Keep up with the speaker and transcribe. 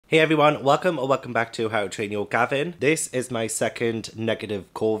Hey everyone, welcome or welcome back to How to Train Your Gavin. This is my second negative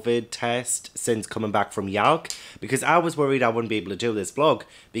COVID test since coming back from Yalk because I was worried I wouldn't be able to do this vlog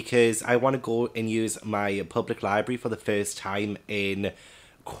because I want to go and use my public library for the first time in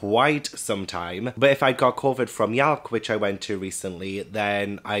quite some time. But if I got COVID from Yalk, which I went to recently,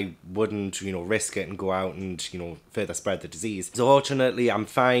 then I wouldn't, risk it and go out and, further spread the disease. So fortunately, I'm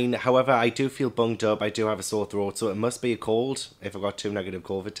fine. However, I do feel bunged up. I do have a sore throat, so it must be a cold if I got 2 negative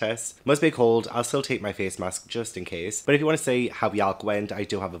COVID tests. Must be a cold. I'll still take my face mask just in case. But if you want to see how Yalk went, I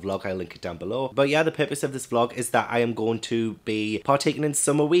do have a vlog. I'll link it down below. But yeah, the purpose of this vlog is that I am going to be partaking in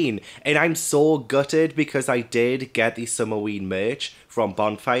Summerween. And I'm so gutted because I did get the Summerween merch from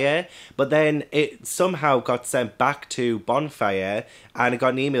Bonfire, but then it somehow got sent back to Bonfire and I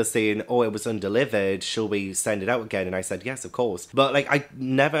got an email saying, oh, it was undelivered, shall we send it out again? And I said, yes, of course. But like, I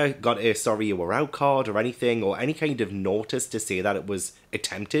never got a sorry you were out card or anything, or any kind of notice to say that it was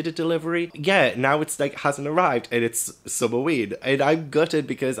attempted delivery. Yeah, now it's like, hasn't arrived and it's Summerween. And I'm gutted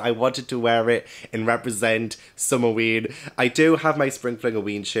because I wanted to wear it and represent Summerween. I do have my Spring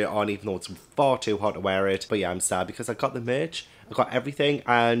Fling-a-Ween shirt on, even though it's far too hot to wear it. But yeah, I'm sad because I got the merch, I got everything,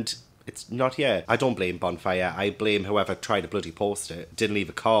 and it's not here. I don't blame Bonfire. I blame whoever tried to bloody post it. Didn't leave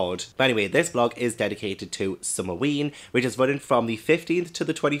a card. But anyway, this vlog is dedicated to Summerween, which is running from the 15th to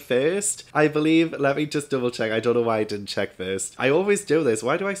the 21st, I believe. Let me just double check. I don't know why I didn't check first. I always do this.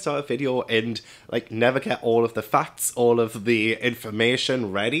 Why do I start a video and like never get all of the facts, all of the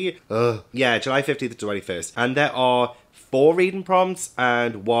information ready? Ugh. Yeah, July 15th to 21st. And there are 4 reading prompts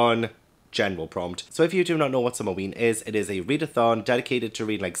and 1 general prompt. So if you do not know what Summerween is, it is a readathon dedicated to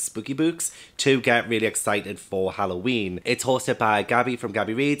read like spooky books to get really excited for Halloween. It's hosted by Gabby from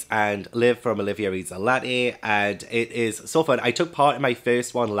FrankieReads and Liv from Olivia Reads a Latte, and it is so fun. I took part in my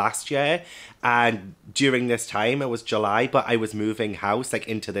first one last year, and during this time, it was July, but I was moving house, like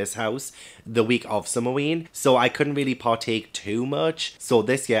into this house, the week of Summerween, so I couldn't really partake too much. So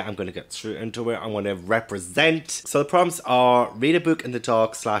this year, I'm going to get straight into it. I'm going to represent. So the prompts are: read a book in the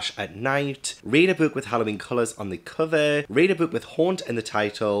dark / at night, read a book with Halloween colours on the cover, read a book with haunt in the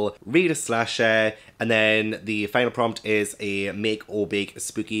title, read a slasher, and then the final prompt is a make or bake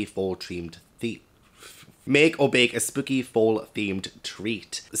spooky fall themed make or bake a spooky fall themed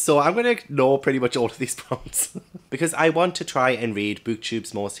treat. So I'm going to ignore pretty much all of these prompts because I want to try and read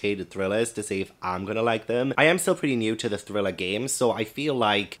BookTube's most hated thrillers to see if I'm going to like them. I am still pretty new to the thriller game, so I feel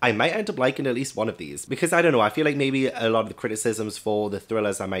like I might end up liking at least one of these because I don't know, I feel like maybe a lot of the criticisms for the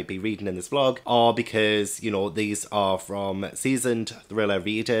thrillers I might be reading in this vlog are because, these are from seasoned thriller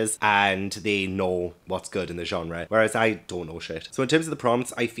readers and they know what's good in the genre, whereas I don't know shit. So in terms of the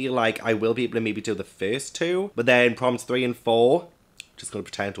prompts, I feel like I will be able to maybe do the first 2, but then prompts 3 and 4, just going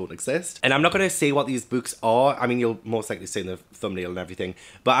to pretend don't exist. And I'm not going to say what these books are. I mean, you'll most likely see in the thumbnail and everything,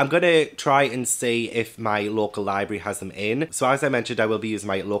 but I'm going to try and see if my local library has them in. So as I mentioned, I will be using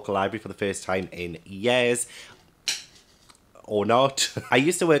my local library for the first time in years. Or not. I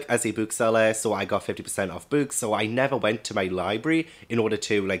used to work as a bookseller, so I got 50% off books, so I never went to my library in order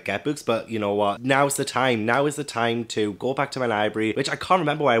to like get books. But you know what, now's the time. Now is the time to go back to my library, which I can't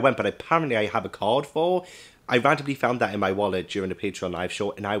remember where I went, but apparently I have a card for. I randomly found that in my wallet during the Patreon live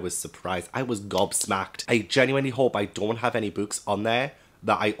show and I was surprised. I was gobsmacked. I genuinely hope I don't have any books on there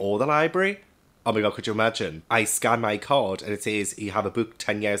that I owe the library. Oh my god, could you imagine? I scan my card and it says you have a book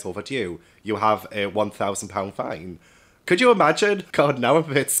 10 years overdue. You have a £1,000 fine. Could you imagine? God, now I'm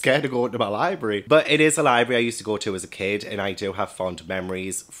a bit scared to go into my library. But it is a library I used to go to as a kid, and I do have fond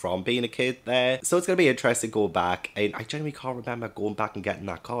memories from being a kid there. So it's going to be interesting to go back, and I genuinely can't remember going back and getting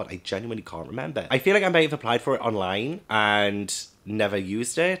that card. I genuinely can't remember. I feel like I might have applied for it online and never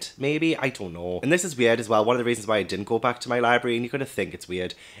used it, maybe? I don't know. And this is weird as well. One of the reasons why I didn't go back to my library, and you're gonna think it's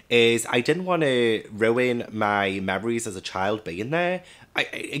weird, is I didn't want to ruin my memories as a child being there.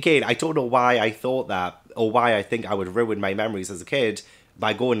 Again, I don't know why I thought that, or why I think I would ruin my memories as a kid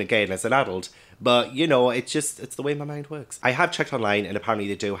by going again as an adult. But, it's the way my mind works. I have checked online and apparently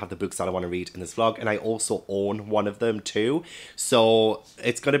they do have the books that I want to read in this vlog, and I also own one of them too. So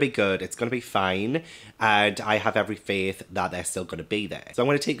it's going to be good. It's going to be fine. And I have every faith that they're still going to be there. So I'm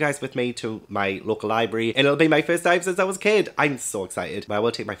going to take you guys with me to my local library, and it'll be my first time since I was a kid. I'm so excited. But I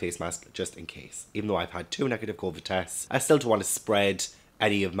will take my face mask just in case. Even though I've had 2 negative COVID tests, I still don't want to spread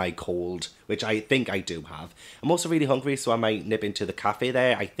any of my cold, which I think I do have. I'm also really hungry, so I might nip into the cafe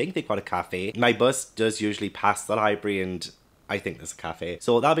there. I think they've got a cafe. My bus does usually pass the library, and I think there's a cafe.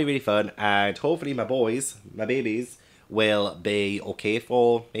 So that'll be really fun, and hopefully my boys, my babies, will be okay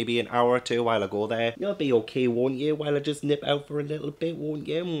for maybe an hour or two while I go there. You'll be okay, won't you? While I just nip out for a little bit, won't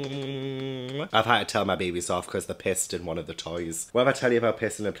you? I've had to tell my babies off because they're pissed in one of the toys. What if I tell you about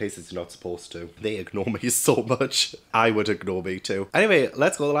pissing in places you're not supposed to? They ignore me so much. I would ignore me too. Anyway,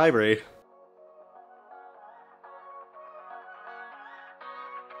 let's go to the library.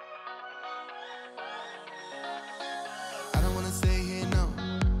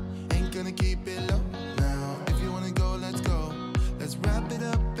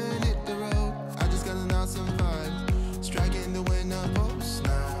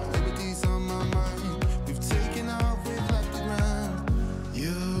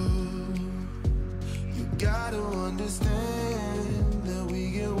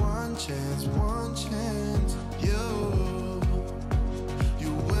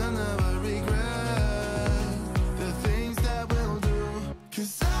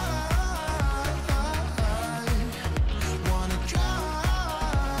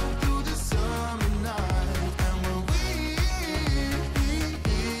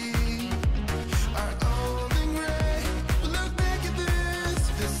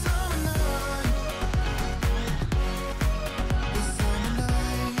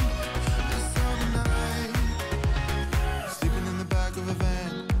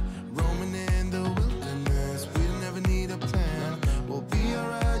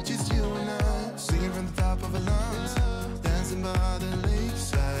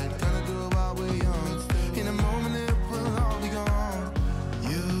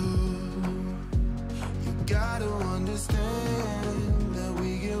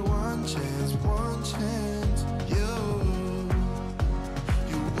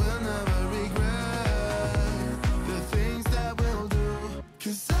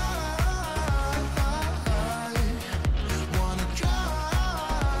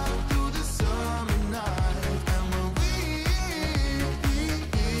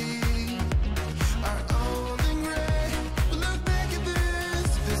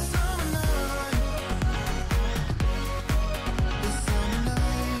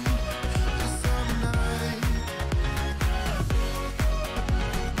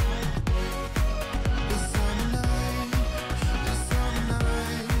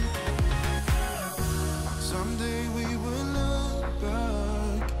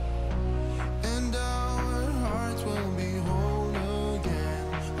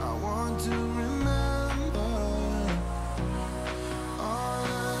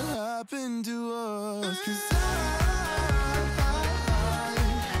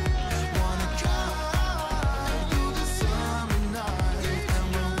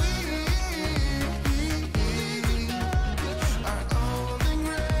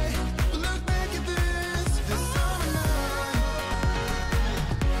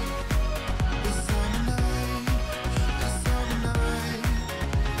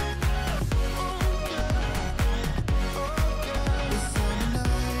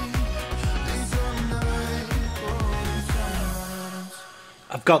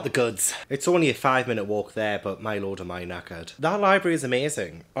 I've got the goods. It's only a 5-minute walk there, but my lord am I knackered. That library is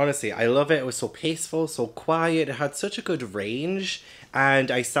amazing. Honestly, I love it. It was so peaceful, so quiet. It had such a good range.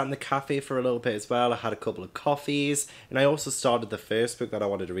 And I sat in the cafe for a little bit as well. I had a couple of coffees. And I also started the first book that I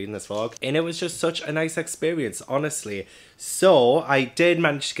wanted to read in this vlog. And it was just such a nice experience, honestly. So I did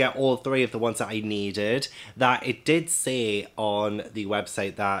manage to get all 3 of the ones that I needed. That it did say on the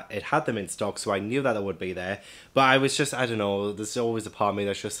website that it had them in stock. So I knew that it would be there. But I was just, I don't know, there's always a part of me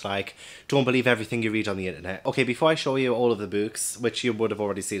that's just like, don't believe everything you read on the internet. Okay, before I show you all of the books, which you would have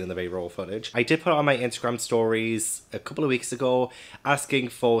already seen in the very raw footage, I did put on my Instagram stories a couple of weeks ago asking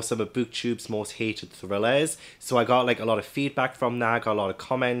for some of BookTube's most hated thrillers. So I got like a lot of feedback from that, I got a lot of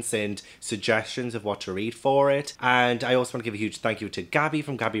comments and suggestions of what to read for it. And I also want to give a huge thank you to Gabby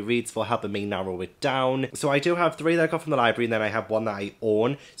from FrankieReads for helping me narrow it down. So I do have 3 that I got from the library, and then I have 1 that I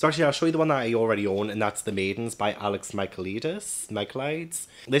own. So actually I'll show you the one that I already own, and that's The Maidens by Michaelides.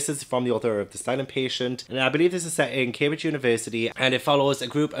 This is from the author of The Silent Patient, and I believe this is set in Cambridge University, and it follows a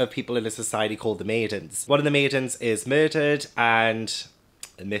group of people in a society called the Maidens. One of the Maidens is murdered, and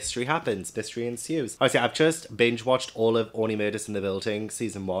a mystery happens, mystery ensues. Honestly, I've just binge watched all of Only Murders in the Building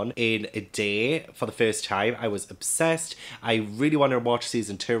season 1 in a day for the first time. I was obsessed. I really want to watch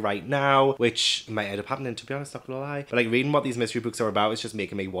season 2 right now, which might end up happening, to be honest, not gonna lie. But like, reading what these mystery books are about is just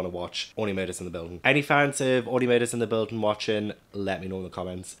making me want to watch Only Murders in the Building. Any fans of Only Murders in the Building watching, let me know in the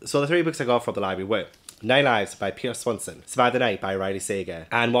comments. So the 3 books I got from the library were Nine Lives by Peter Swanson, Survive the Night by Riley Sagar,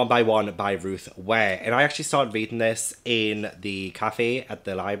 and One by One by Ruth Ware. And I actually started reading this in the cafe at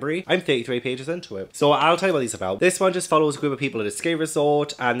the library. I'm 33 pages into it. So I'll tell you what these are about. This one just follows a group of people at a ski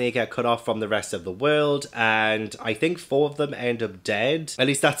resort and they get cut off from the rest of the world, and I think 4 of them end up dead. At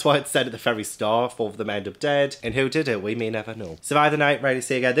least that's what it said at the very start. 4 of them end up dead. And who did it? We may never know. Survive the Night, Riley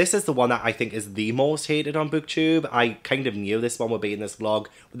Sagar. This is the one that I think is the most hated on BookTube. I kind of knew this one would be in this vlog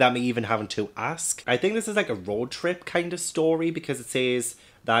without me even having to ask. I think this is like a road trip kind of story because it says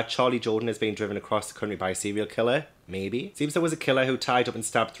that Charlie Jordan is being driven across the country by a serial killer. Maybe. Seems there was a killer who tied up and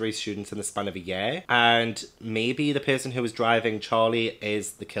stabbed 3 students in the span of a year. And maybe the person who was driving Charlie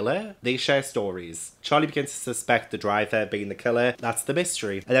is the killer. They share stories. Charlie begins to suspect the driver being the killer. That's the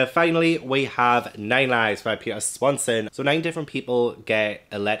mystery. And then finally, we have 9 Lives by Peter Swanson. So 9 different people get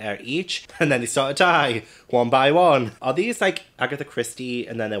a letter each, and then they start to die one by one. Are these like Agatha Christie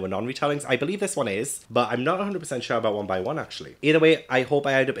and then there were non-retellings? I believe this one is, but I'm not 100% sure about One by One actually. Either way, I hope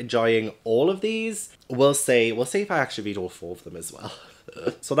I end up enjoying all of these. We'll see if I actually read all 4 of them as well.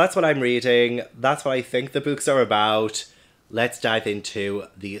 So that's what I'm reading. That's what I think the books are about. Let's dive into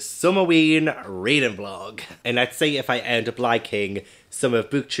the Summerween reading vlog. And let's see if I end up liking some of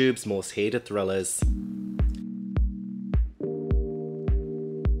BookTube's most hated thrillers.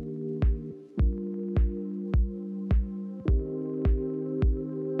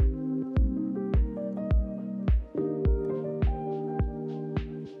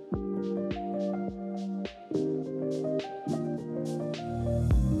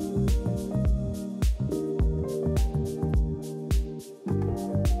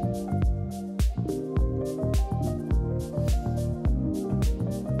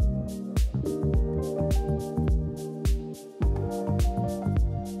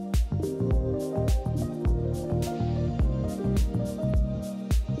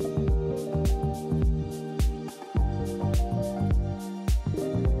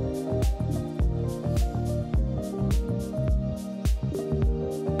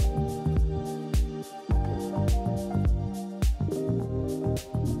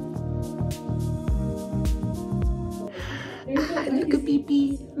 Look at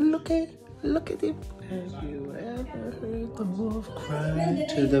Pee-Pee, look at him. Have you ever heard the wolf cry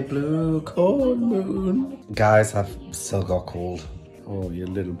to the blue corn moon? Guys, I've still got cold. Oh, you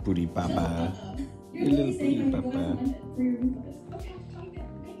little booty baba. You little booty baba.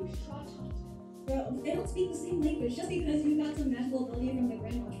 Well, they don't speak the same language. Just because you got some magical ability from the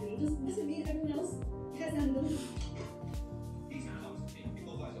grandma tree doesn't mean everyone else has that ability.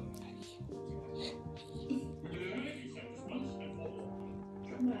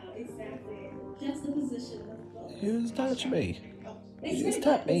 Wow, exactly. That's the position of the book. Who's touching me? Who's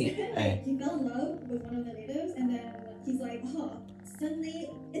touching me? Hey. He fell in love with one of the natives, and then he's like,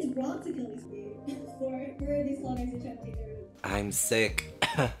 suddenly it's wrong to kill these people for these colonies who try to take their root. I'm sick.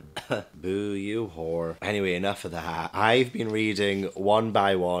 Boo, you whore. Anyway, enough of that. I've been reading One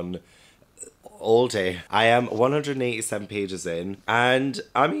by One all day. I am 187 pages in, and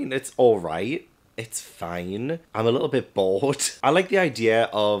I mean, it's alright. It's fine. I'm a little bit bored. I like the idea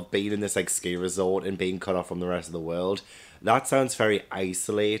of being in this like ski resort and being cut off from the rest of the world. That sounds very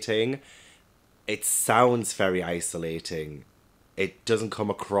isolating. It sounds very isolating. It doesn't come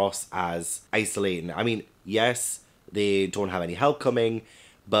across as isolating. I mean, yes, they don't have any help coming,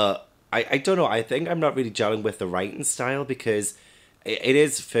 but I don't know. I think I'm not really gelling with the writing style because it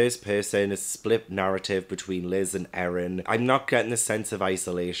is first person, a split narrative between Liz and Erin. I'm not getting a sense of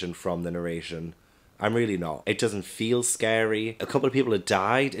isolation from the narration. I'm really not. It doesn't feel scary. A couple of people had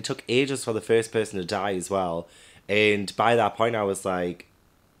died. It took ages for the first person to die as well. And by that point I was like,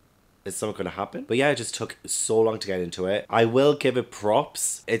 is something going to happen? But yeah, it just took so long to get into it. I will give it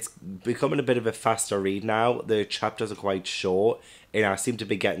props. It's becoming a bit of a faster read now. The chapters are quite short and I seem to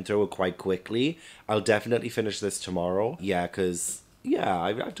be getting through it quite quickly. I'll definitely finish this tomorrow. Yeah, because yeah,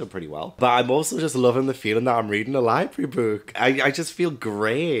 I've done pretty well. But I'm also just loving the feeling that I'm reading a library book. I just feel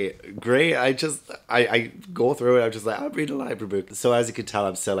great. I go through it, I'm just like, I'm reading a library book. So as you can tell,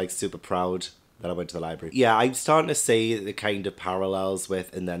 I'm still like super proud that I went to the library. Yeah, I'm starting to see the kind of parallels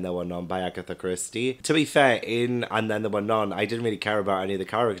with And Then There Were None by Agatha Christie. To be fair, in And Then There Were None, I didn't really care about any of the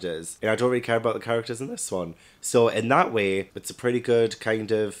characters. And I don't really care about the characters in this one. So in that way, it's a pretty good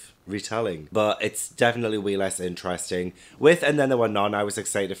kind of retelling. But it's definitely way less interesting. With And Then There Were None, I was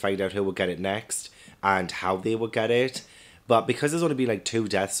excited to find out who would get it next and how they would get it. But because there's only been like 2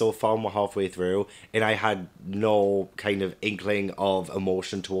 deaths so far and we're halfway through, and I had no kind of inkling of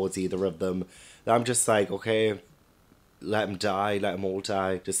emotion towards either of them, I'm just like, okay, let them die, let them all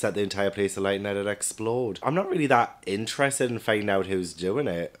die. Just set the entire place alight and let it explode. I'm not really that interested in finding out who's doing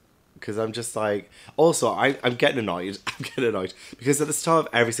it, because I'm just like... Also, I'm getting annoyed. I'm getting annoyed. Because at the start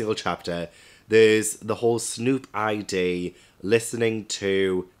of every single chapter, there's the whole Snoop ID listening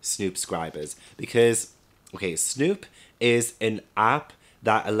to Snoop Scribers. Because, okay, Snoop is an app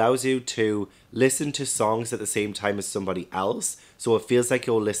that allows you to listen to songs at the same time as somebody else. So it feels like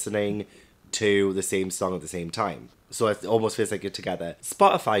you're listening to the same song at the same time. So it almost feels like you're together.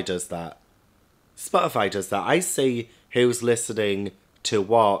 Spotify does that. Spotify does that. I see who's listening to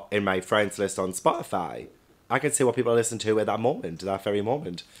what in my friends list on Spotify. I can see what people are listening to at that moment, that very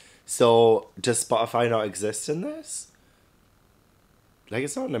moment. So does Spotify not exist in this? Like,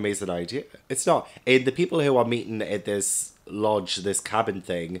 it's not an amazing idea. It's not. And the people who are meeting at this lodge, this cabin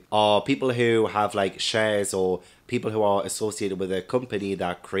thing, are people who have, like, shares or people who are associated with a company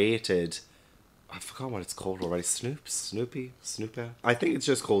that created... I forgot what it's called already. Snoopy? Snooper? I think it's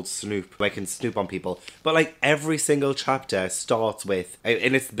just called Snoop. I can snoop on people. But like every single chapter starts with...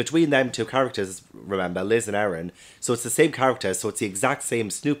 And it's between them two characters, remember, Liz and Erin. So it's the same character, so it's the exact same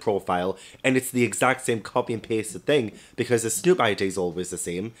Snoop profile. And it's the exact same copy and pasted thing. Because the Snoop ID is always the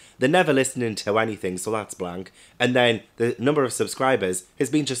same. They're never listening to anything, so that's blank. And then the number of subscribers has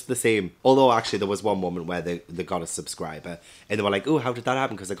been just the same. Although actually there was one moment where they got a subscriber. And they were like, oh, how did that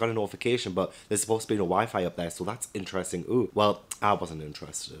happen? Because I got a notification, but there's supposed to be no Wi-Fi up there, so that's interesting. Ooh, well, I wasn't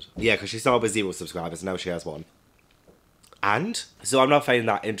interested. Yeah, because she started with 0 subscribers, and now she has 1. And? So I'm not finding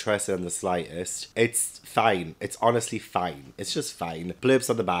that interesting in the slightest. It's fine. It's honestly fine. It's just fine. Blurbs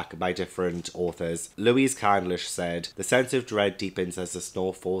on the back by different authors. Louise Candlish said, the sense of dread deepens as the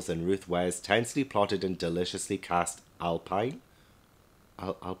snow falls and Ruth Ware's tensely plotted and deliciously cast Alpine?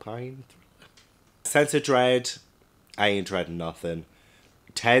 Alpine? Sense of dread, I ain't dreading nothing.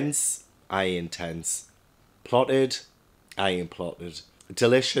 Tense, I ain't tense. Plotted, I ain't plotted.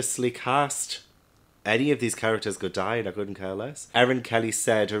 Deliciously cast, any of these characters could die and I couldn't care less. Erin Kelly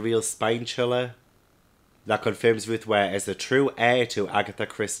said, a real spine chiller. That confirms Ruth Ware as the true heir to Agatha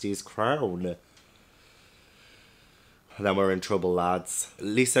Christie's crown. Then we're in trouble, lads.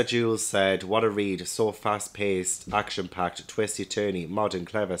 Lisa Jules said, what a read. So fast-paced, action-packed, twisty-turny, modern,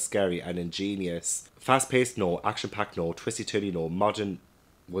 clever, scary, and ingenious. Fast-paced, no. Action-packed, no. Twisty-turny, no. Modern...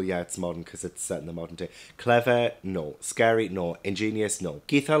 Well, yeah, it's modern because it's set in the modern day. Clever, no. Scary, no. Ingenious, no.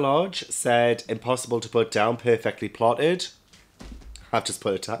 Geetha Lodge said, impossible to put down, perfectly plotted. I've just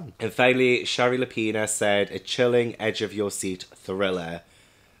put it down. And finally, Shari Lapina said, a chilling, edge-of-your-seat thriller.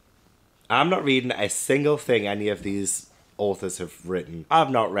 I'm not reading a single thing any of these authors have written.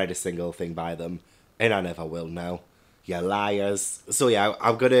 I've not read a single thing by them. And I never will now. You liars. So yeah,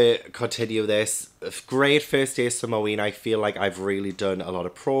 I'm gonna continue this. Great first day of Summerween. I feel like I've really done a lot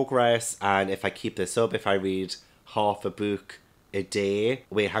of progress, and if I keep this up, if I read half a book a day...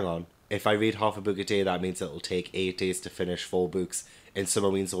 Wait, hang on. If I read half a book a day, that means it'll take 8 days to finish 4 books, and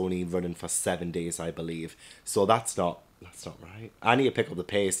Summerween's only running for 7 days, I believe. So that's not right. I need to pick up the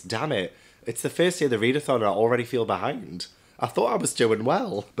pace. Damn it. It's the first day of the readathon and I already feel behind. I thought I was doing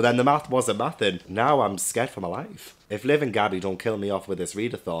well, but then the math wasn't mathing. Now I'm scared for my life. If Liv and Gabby don't kill me off with this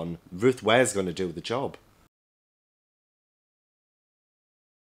readathon, Ruth Ware's going to do the job.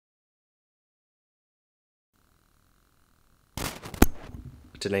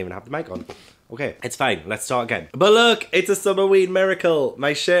 Didn't even have the mic on. Okay, it's fine. Let's start again. But look, it's a Summerween miracle.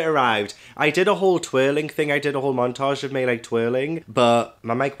 My shirt arrived. I did a whole twirling thing. I did a whole montage of me like twirling, but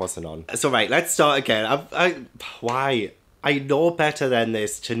my mic wasn't on. So right, let's start again. Why? I know better than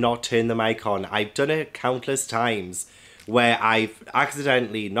this to not turn the mic on. I've done it countless times where I've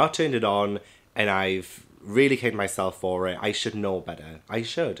accidentally not turned it on and I've really kicked myself for it. I should know better. I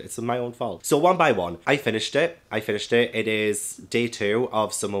should. It's my own fault. So one by one, I finished it. It is day 2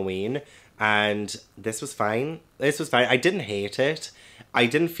 of Summerween and this was fine. I didn't hate it. I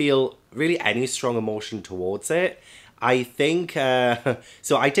didn't feel really any strong emotion towards it. I think,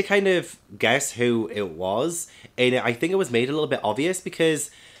 so I did kind of guess who it was, and I think it was made a little bit obvious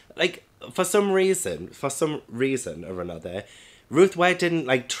because, like, for some reason or another, Ruth Ware didn't,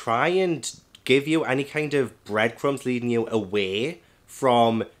 like, try and give you any kind of breadcrumbs leading you away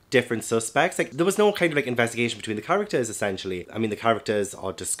from different suspects. Like, there was no kind of, like, investigation between the characters, essentially. I mean, the characters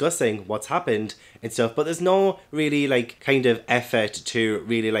are discussing what's happened and stuff, but there's no really, like, kind of effort to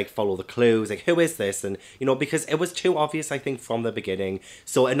really, like, follow the clues. Like, who is this? And, you know, because it was too obvious, I think, from the beginning.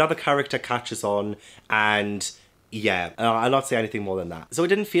 So another character catches on and, yeah, I'll not say anything more than that. So it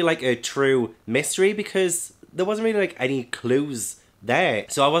didn't feel like a true mystery because there wasn't really, like, any clues there.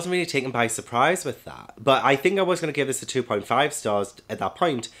 So I wasn't really taken by surprise with that. But I think I was going to give this a 2.5 stars at that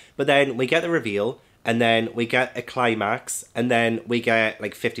point. But then we get the reveal, and then we get a climax, and then we get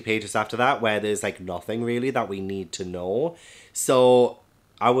like 50 pages after that where there's like nothing really that we need to know. So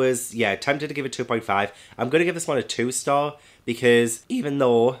I was, yeah, tempted to give it 2.5. I'm going to give this one a 2-star because even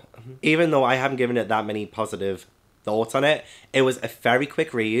though I haven't given it that many positive thoughts on it, it was a very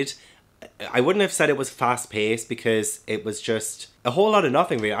quick read. I wouldn't have said it was fast-paced because it was just a whole lot of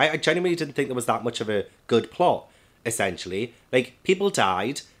nothing, really. I genuinely didn't think there was that much of a good plot, essentially. Like, people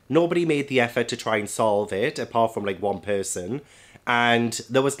died. Nobody made the effort to try and solve it, apart from, like, one person. And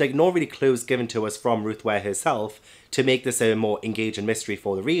there was, like, no really clues given to us from Ruth Ware herself to make this a more engaging mystery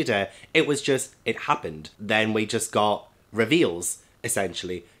for the reader. It was just, it happened. Then we just got reveals,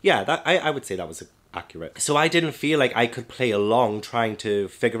 essentially. Yeah, that I would say that was accurate. So I didn't feel like I could play along trying to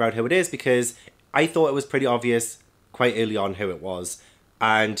figure out who it is because I thought it was pretty obvious quite early on who it was.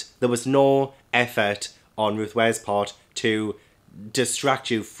 And there was no effort on Ruth Ware's part to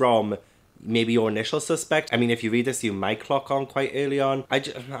distract you from maybe your initial suspect. I mean, if you read this, you might clock on quite early on. I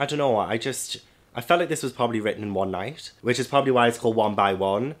don't know, I felt like this was probably written in one night, which is probably why it's called One by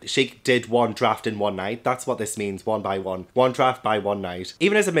One. She did one draft in one night. That's what this means, one by one. One draft by one night.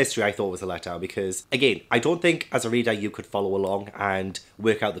 Even as a mystery, I thought it was a letdown because, again, I don't think as a reader you could follow along and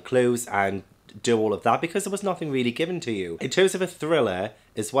work out the clues and do all of that because there was nothing really given to you. In terms of a thriller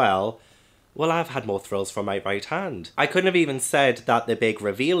as well, I've had more thrills from my right hand. I couldn't have even said that the big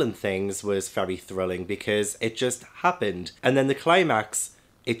reveal and things was very thrilling because it just happened. And then the climax,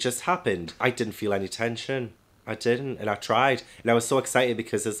 it just happened. I didn't feel any tension. I didn't, and I tried. And I was so excited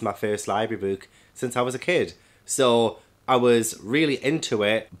because it's my first library book since I was a kid. So I was really into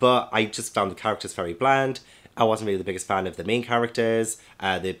it, but I just found the characters very bland. I wasn't really the biggest fan of the main characters,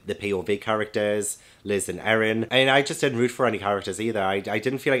 the POV characters, Liz and Erin. And I just didn't root for any characters either. I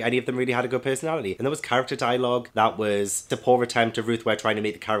didn't feel like any of them really had a good personality. And there was character dialogue that was the poor attempt of Ruth Ware trying to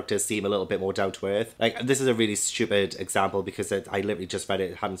make the characters seem a little bit more down to earth. Like, this is a really stupid example because I literally just read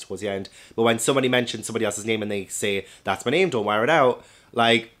it happens towards the end. But when somebody mentions somebody else's name and they say, "That's my name, don't wear it out,"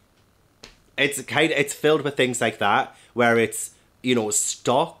 like, it's filled with things like that where it's, you know,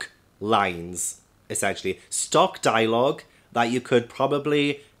 stock lines. Essentially, stock dialogue that you could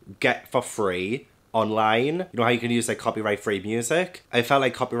probably get for free online. You know how you can use like copyright-free music? I felt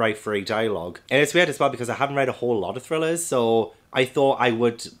like copyright-free dialogue. And it's weird as well because I haven't read a whole lot of thrillers, so I thought I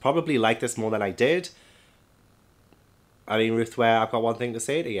would probably like this more than I did. I mean, Ruth Ware, I've got one thing to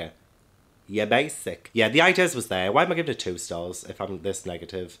say to you. You're basic. Yeah, the ideas was there. Why am I giving it 2 stars if I'm this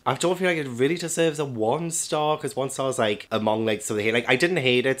negative? I don't feel like it really deserves a 1 star because 1 star is like among like some of the hate. Like, I didn't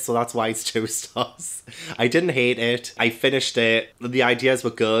hate it, so that's why it's 2 stars. I didn't hate it. I finished it. The ideas were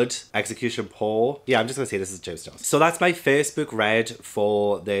good. Execution poor. Yeah, I'm just gonna say this is 2 stars. So that's my first book read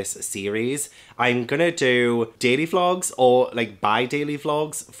for this series. I'm gonna do daily vlogs or like bi-daily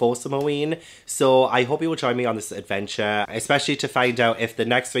vlogs for Summerween. So I hope you will join me on this adventure, especially to find out if the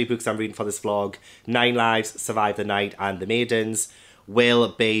next 3 books I'm reading for this vlog, 9 Lives, Survive the Night, and The Maidens, will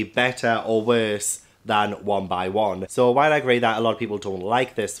be better or worse than One by One. So while I agree that a lot of people don't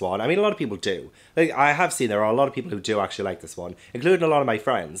like this one, I mean, a lot of people do. Like, I have seen there are a lot of people who do actually like this one, including a lot of my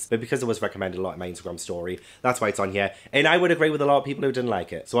friends, but because it was recommended a lot in my Instagram story, that's why it's on here. And I would agree with a lot of people who didn't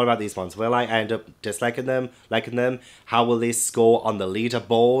like it. So what about these ones? Will I end up disliking them, liking them? How will they score on the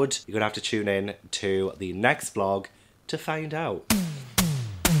leaderboard? You're gonna have to tune in to the next vlog to find out.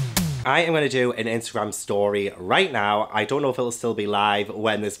 I am going to do an Instagram story right now. I don't know if it'll still be live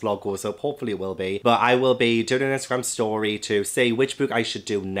when this vlog goes up. Hopefully it will be. But I will be doing an Instagram story to say which book I should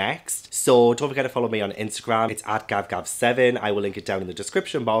do next. So don't forget to follow me on Instagram. It's @GavGav7. I will link it down in the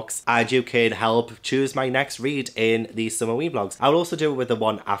description box. And you can help choose my next read in the Summerween vlogs. I will also do it with the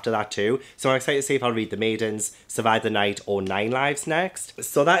one after that too. So I'm excited to see if I'll read The Maidens, Survive the Night, or 9 Lives next.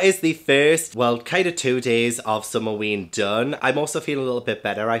 So that is the first, well, kind of 2 days of Summerween done. I'm also feeling a little bit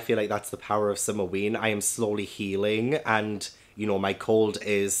better. I feel like that's the power of Summerween. I am slowly healing and, you know, my cold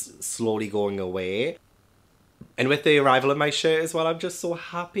is slowly going away. And with the arrival of my shirt as well, I'm just so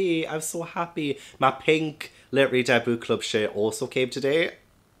happy. I'm so happy. My pink Literary Debut Club shirt also came today.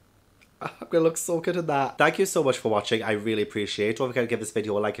 I'm gonna look so good in that. Thank you so much for watching. I really appreciate it. Don't forget to give this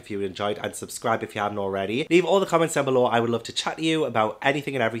video a like if you enjoyed and subscribe if you haven't already. Leave all the comments down below. I would love to chat to you about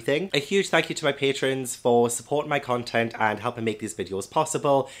anything and everything. A huge thank you to my patrons for supporting my content and helping make these videos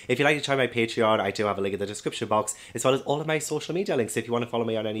possible. If you'd like to try my Patreon, I do have a link in the description box, as well as all of my social media links if you want to follow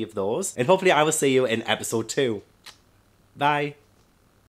me on any of those. And hopefully I will see you in episode 2. Bye.